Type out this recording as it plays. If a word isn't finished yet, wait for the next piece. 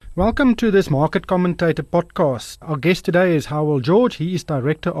Welcome to this Market Commentator podcast. Our guest today is Howell George. He is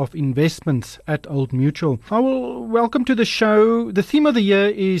Director of Investments at Old Mutual. Howell, welcome to the show. The theme of the year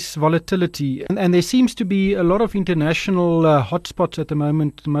is volatility, and there seems to be a lot of international hotspots at the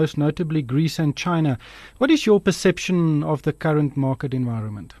moment, most notably Greece and China. What is your perception of the current market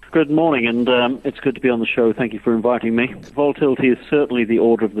environment? Good morning, and it's good to be on the show. Thank you for inviting me. Volatility is certainly the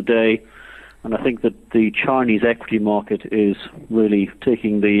order of the day. And I think that the Chinese equity market is really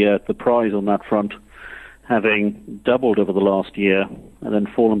taking the prize on that front, having doubled over the last year and then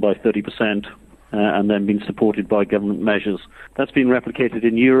fallen by 30%, and then been supported by government measures. That's been replicated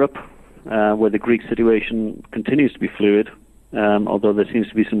in Europe, where the Greek situation continues to be fluid, although there seems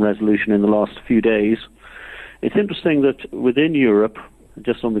to be some resolution in the last few days. It's interesting that within Europe,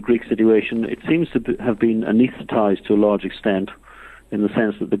 just on the Greek situation, it seems to have been anesthetized to a large extent, in the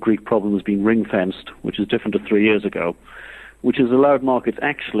sense that the Greek problem has been ring-fenced, which is different to 3 years ago, which has allowed markets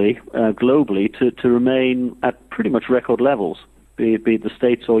actually globally to remain at pretty much record levels, be it the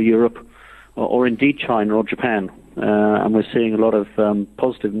States or Europe, or indeed China or Japan. And we're seeing a lot of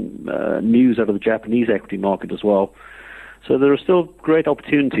positive news out of the Japanese equity market as well. So there are still great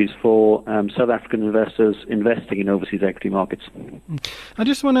opportunities for South African investors investing in overseas equity markets. I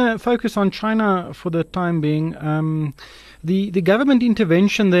just want to focus on China for the time being. The government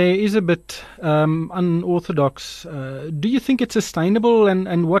intervention there is a bit unorthodox. Do you think it's sustainable,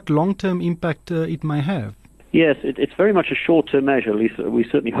 and what long-term impact it may have? Yes, it's very much a short-term measure. At least we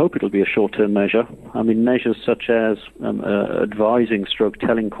certainly hope it'll be a short-term measure. I mean, measures such as advising,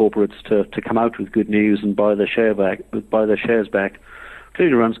 telling corporates to come out with good news and buy their shares back,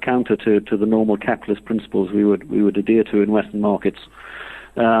 clearly runs counter to the normal capitalist principles we would adhere to in Western markets.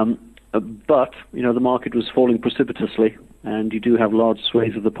 But the market was falling precipitously, and you do have large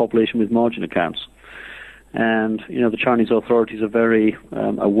swathes of the population with margin accounts. And, the Chinese authorities are very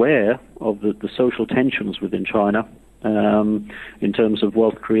aware of the social tensions within China in terms of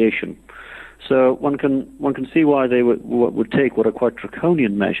wealth creation. So one can see why they would take what are quite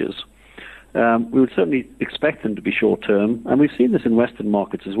draconian measures. We would certainly expect them to be short-term, and we've seen this in Western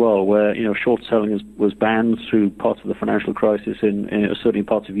markets as well, where short selling was banned through parts of the financial crisis in certain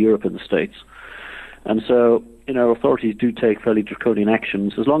parts of Europe and the States. And so, authorities do take fairly draconian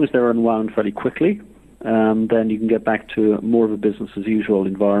actions. As long as they're unwound fairly quickly, then you can get back to more of a business-as-usual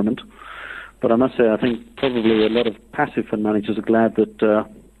environment. But I must say, I think probably a lot of passive fund managers are glad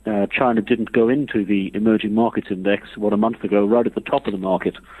that China didn't go into the emerging markets index, a month ago, right at the top of the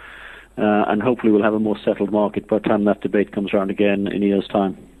market. And hopefully we'll have a more settled market by the time that debate comes around again in a year's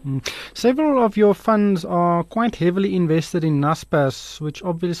time. Several of your funds are quite heavily invested in Naspers, which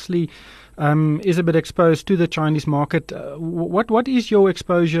obviously is a bit exposed to the Chinese market. What is your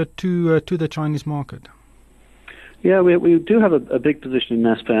exposure to the Chinese market? Yeah, we do have a big position in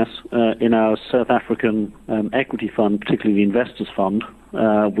Naspers in our South African equity fund, particularly the Investors Fund,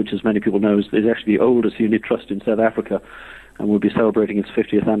 which, as many people know, is actually the oldest unit trust in South Africa, and will be celebrating its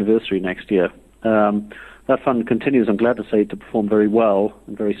 50th anniversary next year. That fund continues, I'm glad to say, to perform very well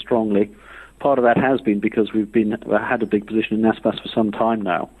and very strongly. Part of that has been because we've had a big position in Naspers for some time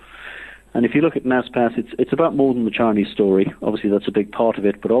now. And if you look at Naspers, it's about more than the Chinese story. Obviously, that's a big part of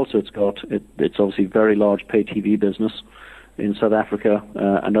it, but also it's obviously very large pay TV business in South Africa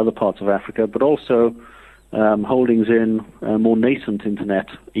and other parts of Africa, but also holdings in more nascent internet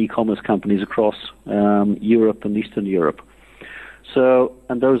e-commerce companies across Europe and Eastern Europe. So,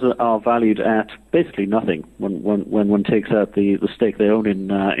 and those are valued at basically nothing when one takes out the stake they own in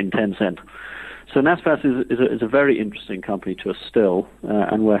Tencent. So Naspers is a very interesting company to us still,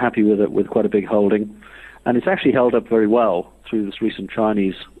 and we're happy with it, with quite a big holding. And it's actually held up very well through this recent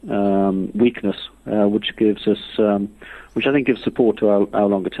Chinese weakness, which I think gives support to our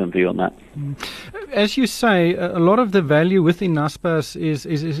longer-term view on that. As you say, a lot of the value within Naspers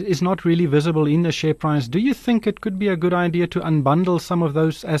is not really visible in the share price. Do you think it could be a good idea to unbundle some of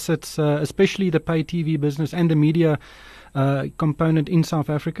those assets, especially the pay TV business and the media component in South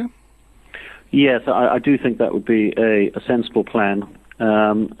Africa? Yes, I do think that would be a sensible plan.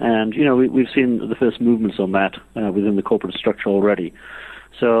 And, we've seen the first movements on that within the corporate structure already.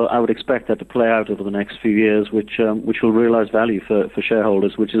 So I would expect that to play out over the next few years, which will realize value for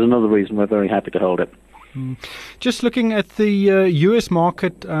shareholders, which is another reason we're very happy to hold it. Just looking at the U.S.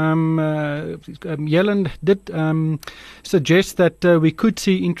 market, Yellen did suggest that we could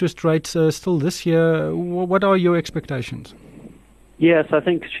see interest rates still this year. What are your expectations? Yes, I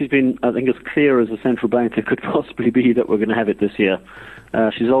think she's been, as clear as a central banker could possibly be that we're going to have it this year.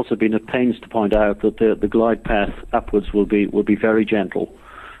 She's also been at pains to point out that the glide path upwards will be very gentle.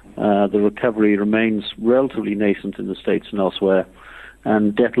 The recovery remains relatively nascent in the States and elsewhere,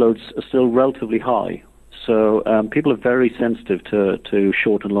 and debt loads are still relatively high. So people are very sensitive to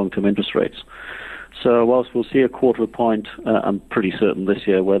short and long-term interest rates. So whilst we'll see a quarter of a point, I'm pretty certain this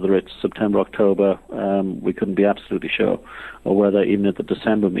year, whether it's September, October, we couldn't be absolutely sure, or whether even at the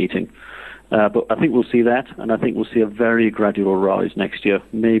December meeting. But I think we'll see that, and I think we'll see a very gradual rise next year,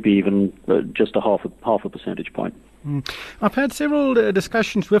 maybe even just a half a percentage point. I've had several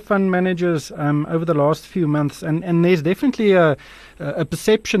discussions with fund managers over the last few months, and there's definitely a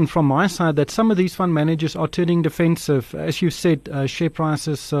perception from my side that some of these fund managers are turning defensive. As you said, share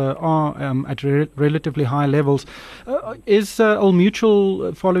prices are at relatively high levels. Is Old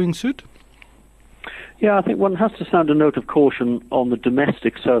Mutual following suit? Yeah, I think one has to sound a note of caution on the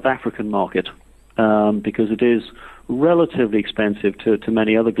domestic South African market because it is relatively expensive to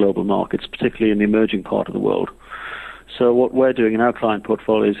many other global markets, particularly in the emerging part of the world. So what we're doing in our client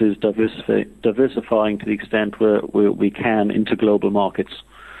portfolios is diversifying to the extent where we can into global markets.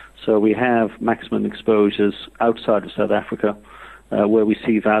 So we have maximum exposures outside of South Africa where we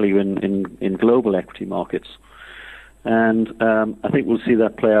see value in global equity markets. And I think we'll see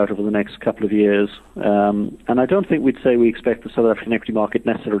that play out over the next couple of years. And I don't think we'd say we expect the South African equity market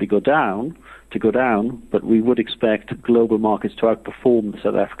necessarily to go down, but we would expect global markets to outperform the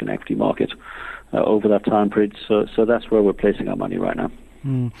South African equity market over that time period. So that's where we're placing our money right now.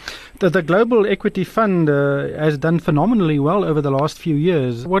 The Global Equity Fund has done phenomenally well over the last few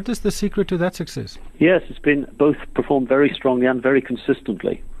years. What is the secret to that success? Yes, it's been both performed very strongly and very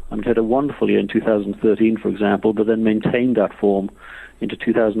consistently. And had a wonderful year in 2013, for example, but then maintained that form into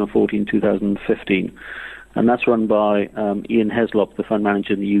 2014, 2015. And that's run by Ian Heslop, the fund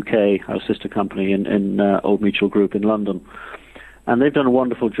manager in the UK, our sister company in Old Mutual Group in London. And they've done a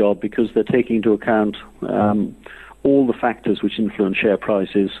wonderful job because they're taking into account all the factors which influence share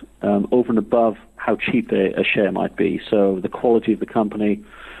prices over and above how cheap a share might be. So the quality of the company,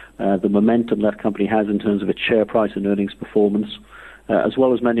 the momentum that company has in terms of its share price and earnings performance, as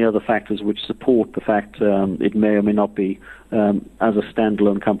well as many other factors which support the fact it may or may not be, as a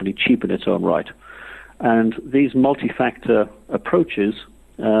standalone company, cheap in its own right. And these multi-factor approaches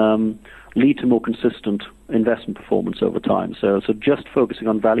lead to more consistent investment performance over time. So just focusing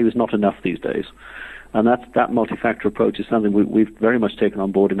on value is not enough these days. And that multi-factor approach is something we've very much taken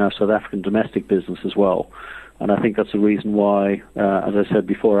on board in our South African domestic business as well. And I think that's the reason why, as I said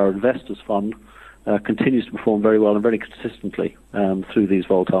before, our investors fund continues to perform very well and very consistently through these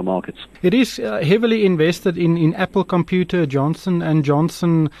volatile markets. It is heavily invested in Apple Computer, Johnson &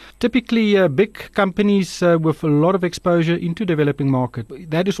 Johnson, typically big companies with a lot of exposure into developing market.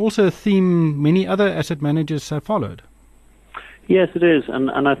 That is also a theme many other asset managers have followed. Yes, it is,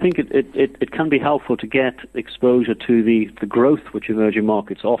 and I think it can be helpful to get exposure to the growth which emerging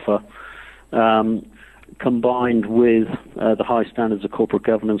markets offer, combined with the high standards of corporate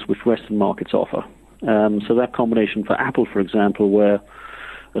governance which Western markets offer. So that combination for Apple, for example, where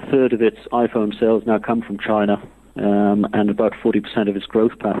a third of its iPhone sales now come from China, and about 40% of its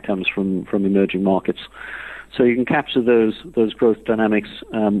growth path comes from emerging markets. So you can capture those growth dynamics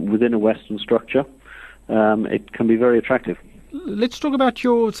within a Western structure. It can be very attractive. Let's talk about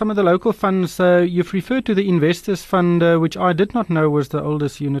some of the local funds. You've referred to the Investors Fund, which I did not know was the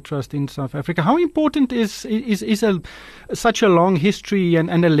oldest unit trust in South Africa. How important is such a long history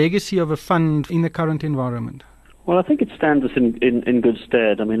and a legacy of a fund in the current environment? Well, I think it stands us in good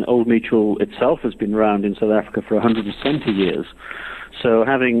stead. I mean, Old Mutual itself has been around in South Africa for 120 years. So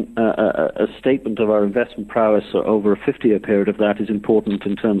having a statement of our investment prowess over a 50-year period of that is important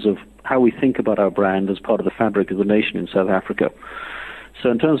in terms of how we think about our brand as part of the fabric of the nation in South Africa.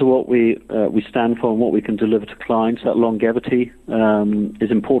 So in terms of what we stand for and what we can deliver to clients, that longevity is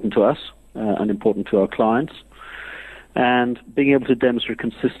important to us and important to our clients. And being able to demonstrate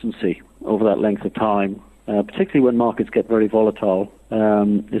consistency over that length of time, particularly when markets get very volatile,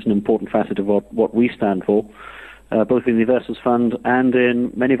 is an important facet of what we stand for. Both in the Investors Fund and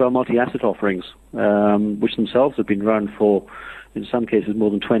in many of our multi-asset offerings, which themselves have been around for, in some cases, more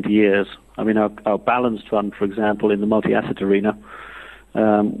than 20 years. I mean, our Balanced Fund, for example, in the multi-asset arena,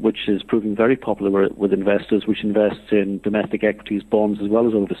 which is proving very popular with investors, which invests in domestic equities, bonds, as well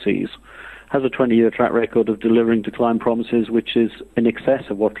as overseas, has a 20-year track record of delivering to client promises, which is in excess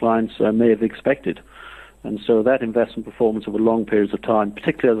of what clients may have expected. And so that investment performance over long periods of time,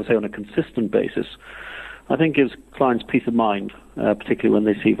 particularly, as I say, on a consistent basis, I think gives clients peace of mind, particularly when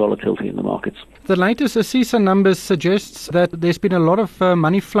they see volatility in the markets. The latest ASISA numbers suggests that there's been a lot of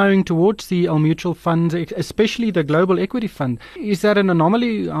money flowing towards the Old Mutual funds, especially the Global Equity Fund. Is that an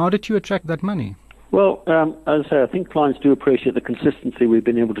anomaly? How did you attract that money? Well, as I say, I think clients do appreciate the consistency we've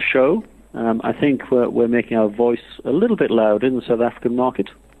been able to show I think we're making our voice a little bit loud in the South African market.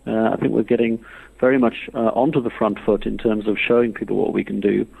 I think we're getting very much onto the front foot in terms of showing people what we can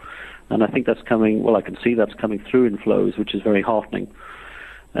do. And I think that's coming, well, I can see that's coming through in flows, which is very heartening.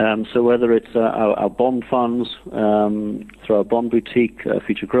 So whether it's our bond funds, through our bond boutique,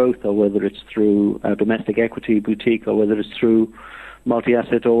 Future Growth, or whether it's through our domestic equity boutique, or whether it's through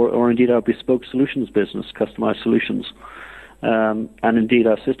multi-asset or indeed our bespoke solutions business, customized solutions, and indeed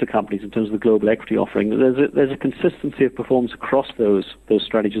our sister companies in terms of the global equity offering, there's a consistency of performance across those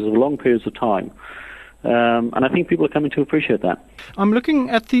strategies over long periods of time. And I think people are coming to appreciate that. I'm looking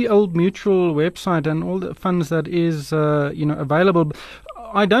at the Old Mutual website and all the funds that is available.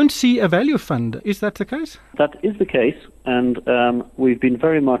 I don't see a value fund. Is that the case? That is the case, and we've been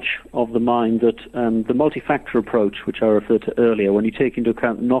very much of the mind that the multi-factor approach, which I referred to earlier, when you take into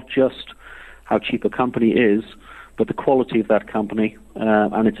account not just how cheap a company is, but the quality of that company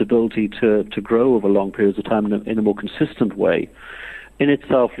and its ability to grow over long periods of time in a more consistent way, in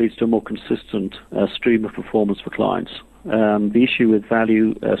itself leads to a more consistent stream of performance for clients. The issue with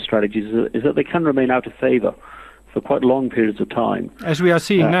value strategies is that they can remain out of favor for quite long periods of time. As we are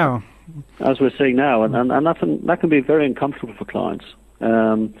seeing now. As we're seeing now, and that can be very uncomfortable for clients.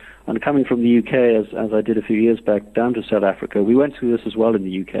 And coming from the UK, as I did a few years back, down to South Africa, we went through this as well in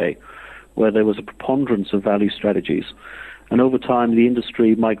the UK, where there was a preponderance of value strategies. And over time, the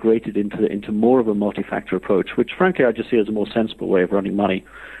industry migrated into more of a multi-factor approach, which frankly I just see as a more sensible way of running money.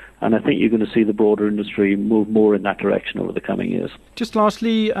 And I think you're going to see the broader industry move more in that direction over the coming years. Just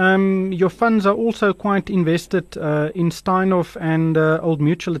lastly, your funds are also quite invested in Steinhoff and Old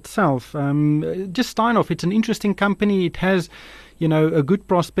Mutual itself. Just Steinhoff, it's an interesting company. It has, a good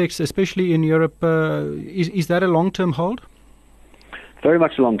prospects, especially in Europe. Is that a long-term hold? Very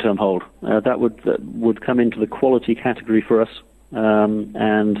much a long-term hold. That would come into the quality category for us,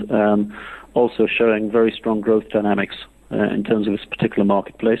 and also showing very strong growth dynamics in terms of its particular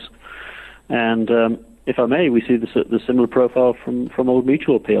marketplace. And if I may, we see the similar profile from Old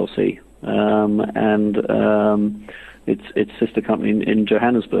Mutual PLC and its sister company in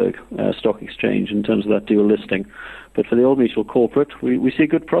Johannesburg Stock Exchange in terms of that dual listing. But for the Old Mutual corporate, we see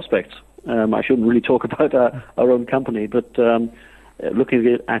good prospects. I shouldn't really talk about our own company, but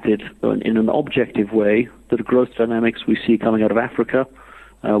looking at it in an objective way, the growth dynamics we see coming out of Africa,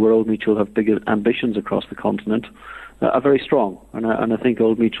 where Old Mutual have bigger ambitions across the continent, are very strong. And I think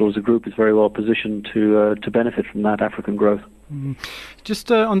Old Mutual as a group is very well positioned to benefit from that African growth.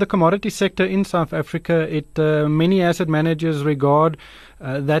 Just on the commodity sector in South Africa, many asset managers regard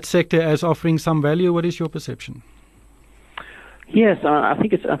that sector as offering some value. What is your perception? Yes, I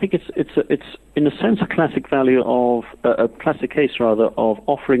think it's in a sense a classic case of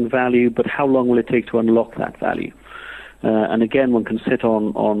offering value, but how long will it take to unlock that value? And again, one can sit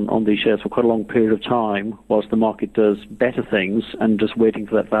on these shares for quite a long period of time whilst the market does better things and just waiting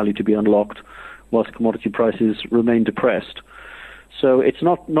for that value to be unlocked whilst commodity prices remain depressed. So it's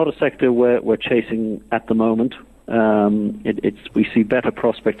not a sector we're chasing at the moment. We see better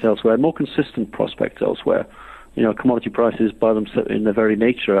prospects elsewhere, more consistent prospects elsewhere. Commodity prices by themselves in their very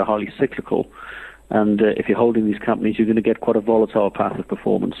nature are highly cyclical. And if you're holding these companies, you're going to get quite a volatile path of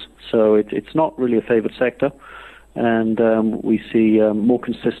performance. So it's not really a favored sector. And we see more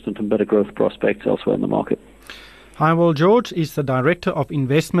consistent and better growth prospects elsewhere in the market. Hywel George is the Director of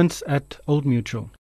Investments at Old Mutual.